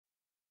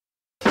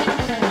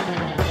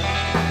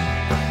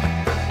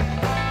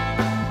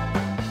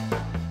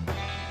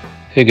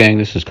Hey gang,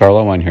 this is Carl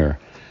Owen here.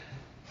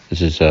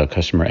 This is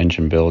customer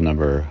engine bill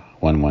number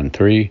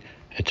 113.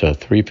 It's a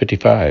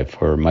 355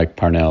 for Mike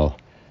Parnell.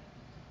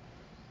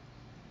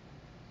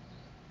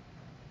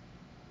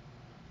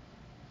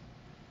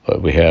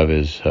 What we have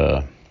is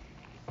the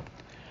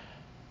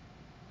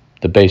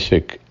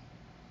basic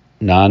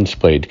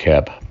non-splayed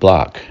cap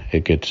block.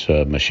 It gets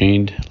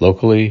machined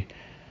locally.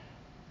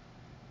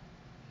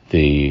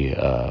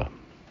 The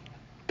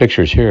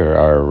pictures here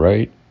are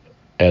right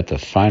at the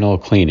final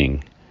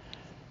cleaning.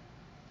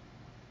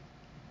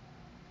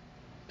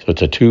 So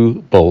it's a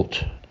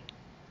 2-bolt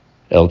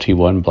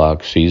LT1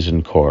 block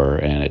seasoned core,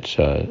 and it's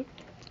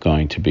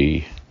going to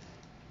be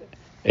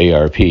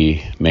ARP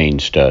main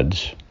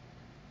studs.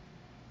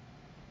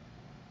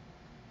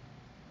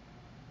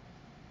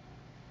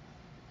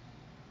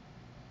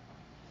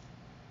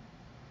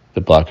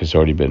 The block has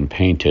already been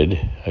painted.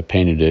 I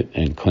painted it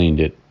and cleaned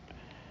it.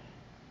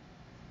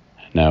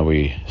 Now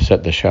we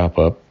set the shop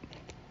up,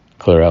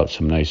 clear out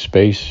some nice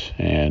space,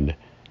 and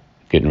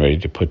getting ready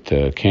to put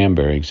the cam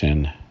bearings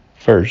in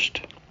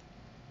first.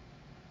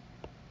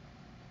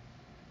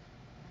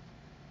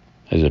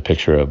 There's a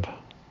picture of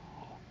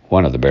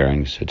one of the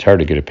bearings. It's hard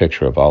to get a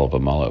picture of all of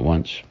them all at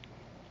once.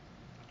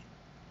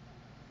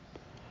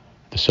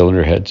 The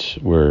cylinder heads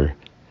were,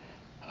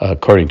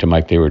 according to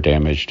Mike, they were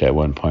damaged at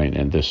one point,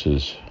 and this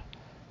is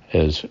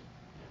as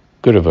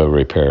good of a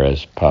repair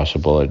as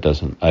possible. I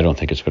don't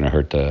think it's going to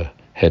hurt the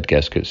head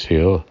gasket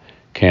seal.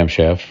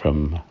 Camshaft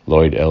from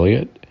Lloyd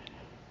Elliott.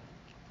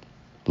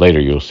 Later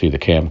you'll see the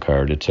cam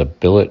card. It's a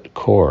billet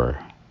core.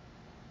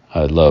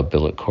 I love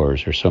billet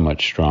cores. They're so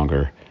much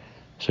stronger.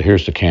 So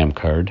here's the cam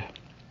card.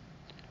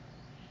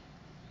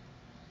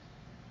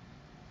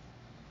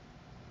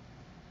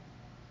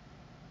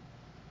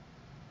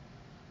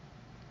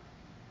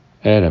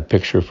 And a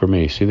picture for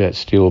me. See that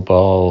steel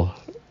ball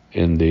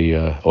in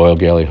the oil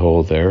galley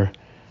hole there?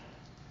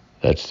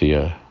 That's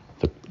the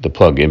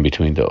plug in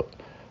between the.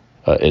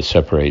 It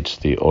separates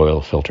the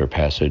oil filter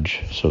passage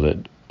so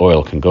that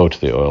oil can go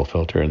to the oil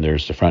filter, and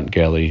there's the front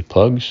galley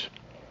plugs.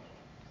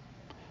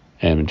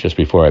 And just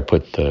before I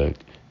put the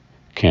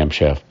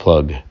camshaft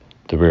plug,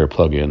 the rear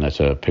plug in, that's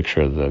a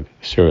picture of the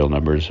serial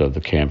numbers of the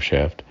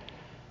camshaft.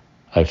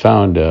 I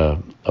found a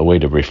way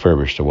to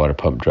refurbish the water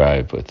pump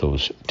drive with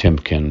those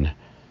Timken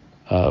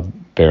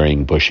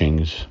bearing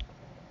bushings.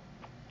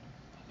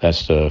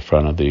 That's the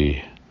front of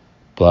the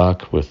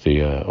block with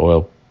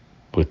the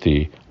with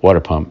the water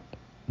pump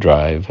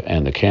drive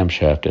and the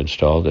camshaft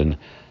installed, and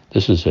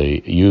this is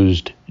a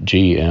used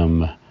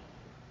GM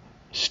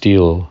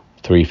steel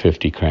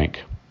 350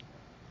 crank.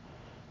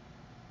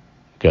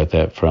 Got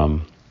that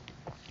from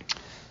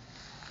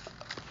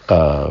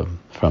a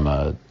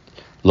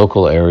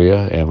local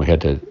area, and we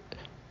had to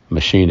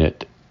machine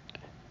it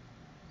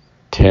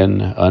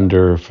 10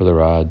 under for the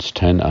rods,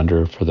 10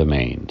 under for the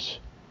mains.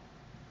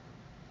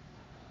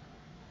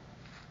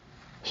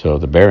 So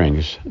the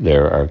bearings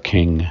there are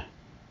King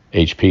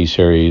HP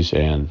series,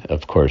 and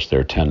of course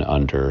they're 10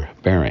 under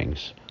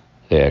bearings.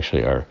 They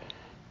actually are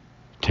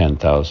 10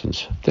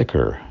 thousandths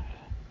thicker.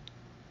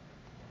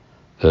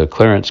 The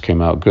clearance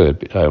came out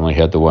good. I only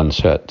had the one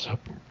set,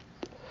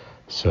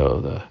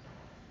 so the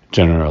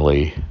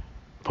generally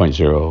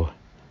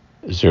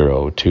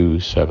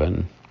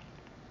 0.0027,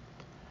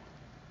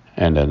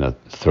 and then the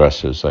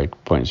thrust is like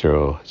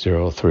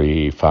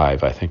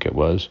 0.0035, I think it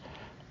was.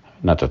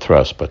 Not the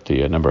thrust, but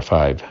the number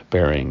 5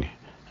 bearing.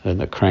 And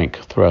the crank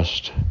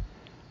thrust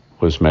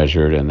was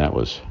measured, and that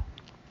was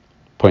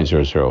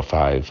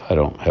 0.005. I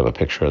don't have a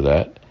picture of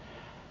that.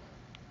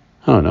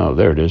 Oh no,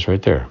 there it is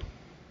right there.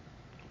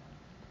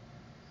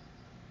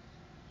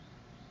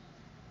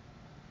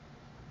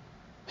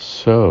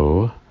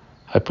 So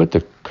I put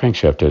the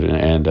crankshaft in,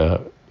 and I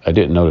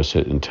didn't notice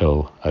it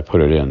until I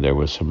put it in. There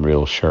was some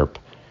real sharp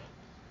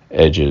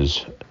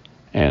edges,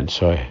 and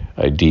so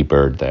I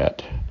deburred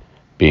that,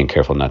 being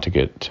careful not to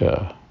get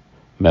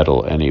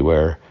metal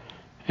anywhere.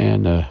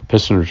 And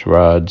piston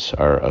rods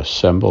are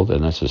assembled,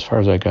 and that's as far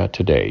as I got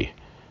today.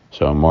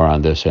 So more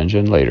on this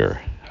engine later.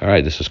 All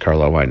right, this is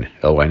Carl Elwine,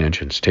 Elwine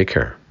Engines. Take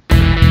care.